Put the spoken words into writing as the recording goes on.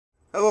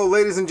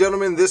ladies and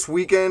gentlemen, this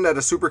weekend at a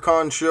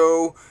Supercon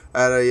show,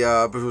 at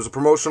a it was a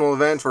promotional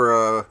event for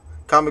a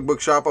comic book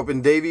shop up in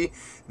Davie,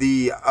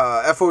 the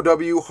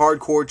FOW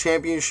Hardcore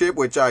Championship,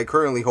 which I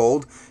currently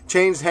hold,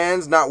 changed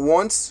hands not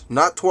once,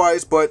 not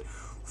twice, but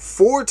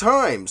 4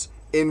 times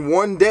in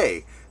one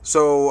day.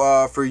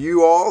 So for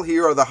you all,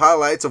 here are the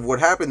highlights of what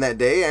happened that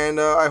day, and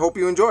I hope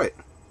you enjoy it.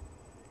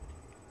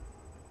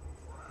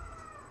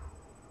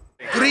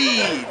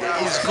 Greed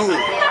is good.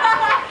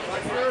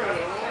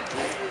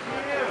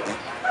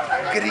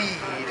 Greed.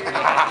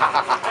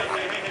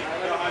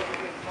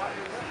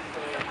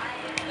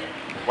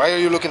 Why are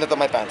you looking at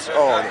my pants?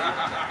 Oh.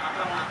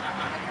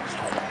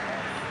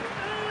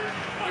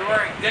 You're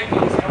wearing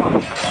dickies, come on.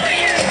 Who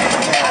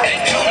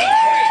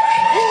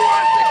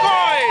wants a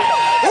coin?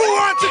 Who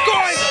wants a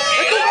coin?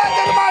 It's back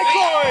to my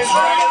coin.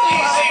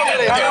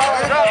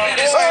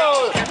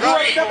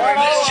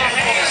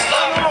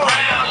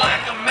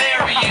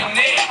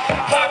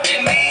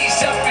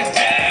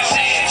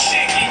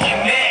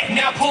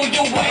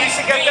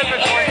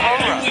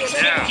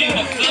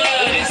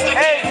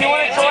 Hey, do you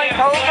want to join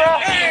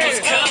Cobra?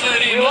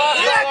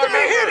 Let me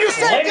hear you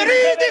say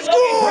greed is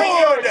good. Bring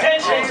your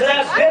attention to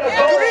that bit of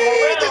gold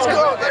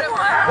around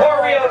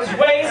Wario's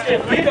waist.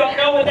 If you don't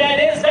know what that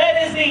is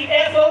the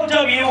FOW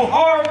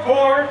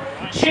Hardcore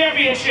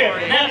Championship.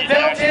 And that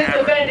belt is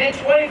defended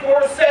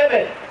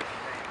 24/7,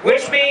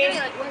 which means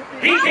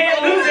he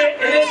can't lose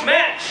it in this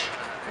match.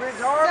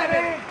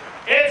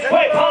 It's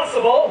quite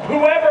possible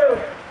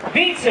whoever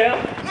beats him.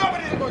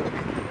 Nobody's going to beat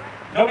him.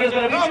 Nobody's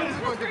going to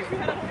beat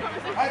him.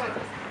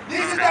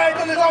 This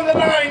title is on the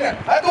line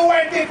at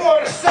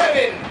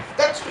 24/7.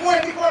 That's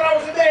 24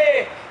 hours a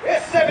day.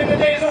 It's 7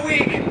 days a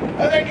week.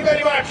 Thank you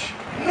very much.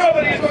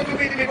 Nobody is going to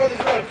beat me for this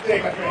belt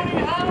today, my friend.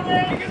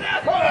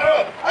 Hold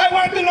on. I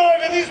want to know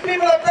if these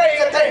people are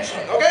paying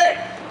attention, okay?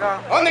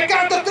 On the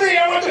count of 3,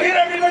 I want to hear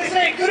everybody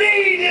say,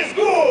 greed is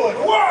good.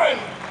 1,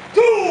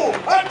 2,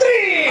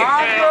 3.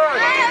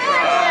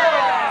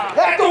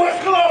 That was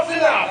close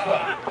enough.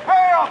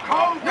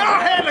 No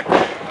hand.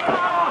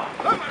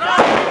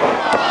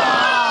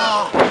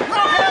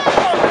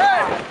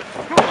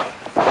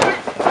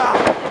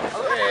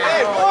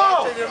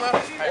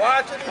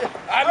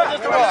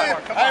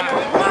 I'm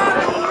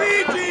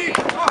Waluigi!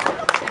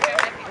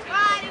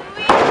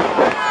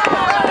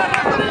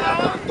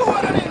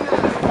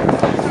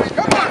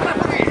 Come on,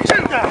 referee!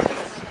 Chill down!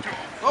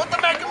 Don't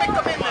make me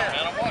come in there!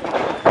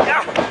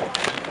 Yeah!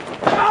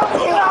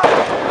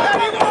 There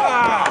you go!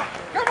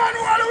 Come on,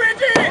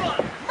 Waluigi!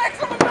 Make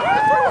some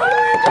noise for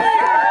Waluigi!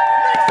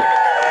 Make some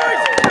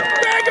noise!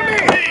 Tag me,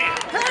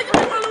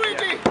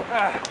 Waluigi!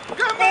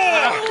 Come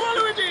on,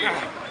 Waluigi!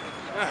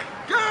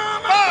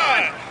 Come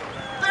on!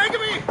 Tag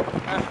me!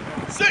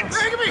 6!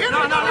 Tag me! Hit me!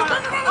 No!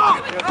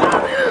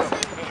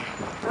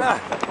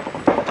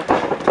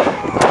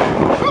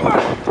 Come on!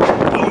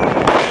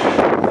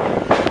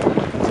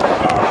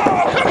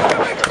 Oh, come on,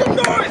 make some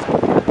noise!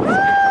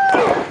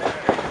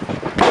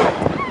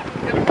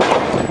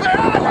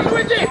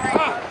 Luigi!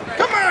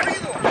 Come on!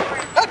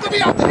 Have to be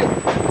out there!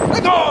 Let's go!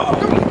 Come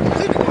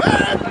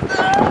on!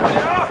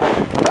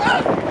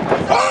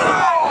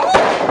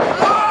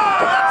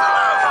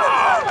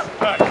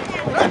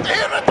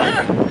 Right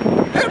there!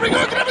 Here we go!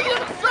 Grab it to the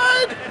other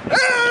side!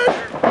 And...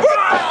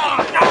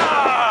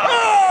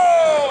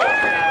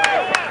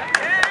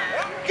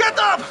 Get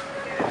up!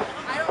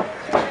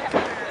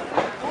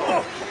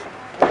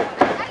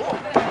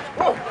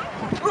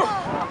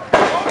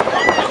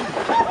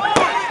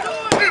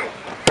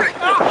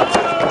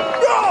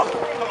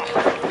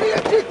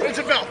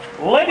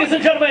 Ladies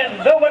and gentlemen,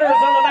 the winners of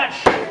the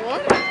match,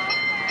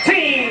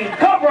 Team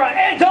Cobra.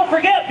 And don't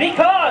forget,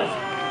 because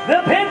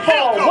the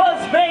pinfall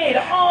was made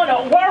on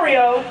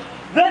Wario,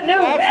 the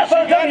new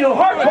FOW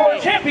Hardcore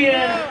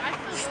Champion,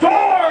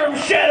 Storm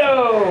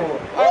Shadow.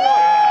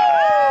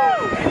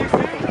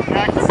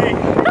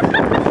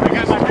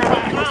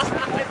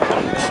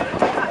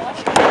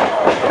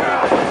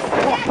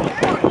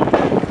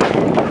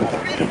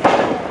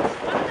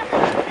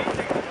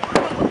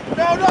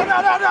 No.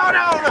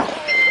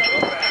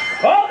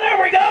 Oh, there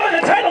we go, and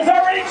the title's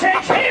already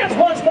changed hands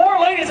once more,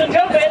 ladies and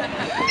gentlemen.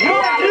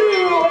 Your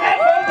new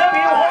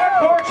FOW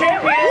Hardcore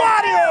Champion,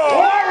 Wario!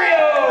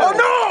 Oh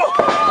no!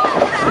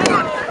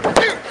 1,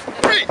 2,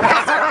 3.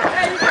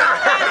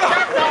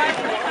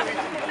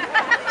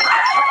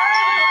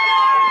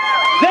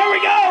 There we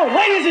go,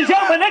 ladies and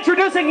gentlemen,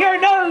 introducing your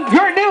new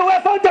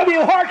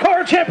FOW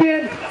Hardcore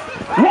Champion,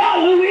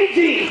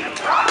 Waluigi!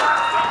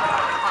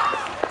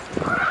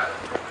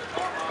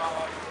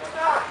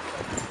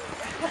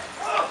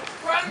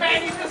 Run,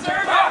 man, you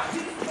deserve it!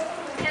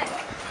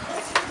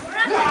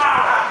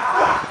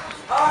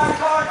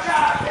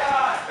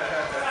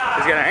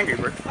 He's getting angry,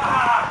 bro.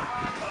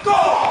 Go!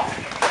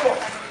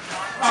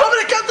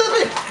 Somebody come to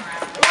me!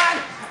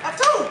 1,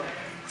 2,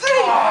 3.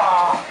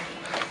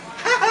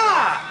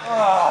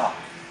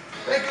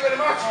 Thank you very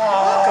much.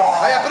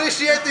 I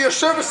appreciate your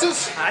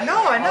services. I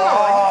know. You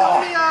told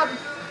me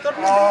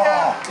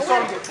It's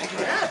all good.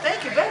 Yeah,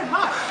 thank you very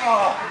much.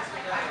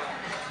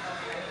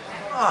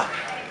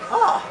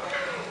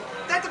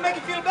 to make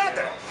you feel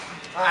better.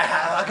 I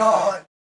have a goal.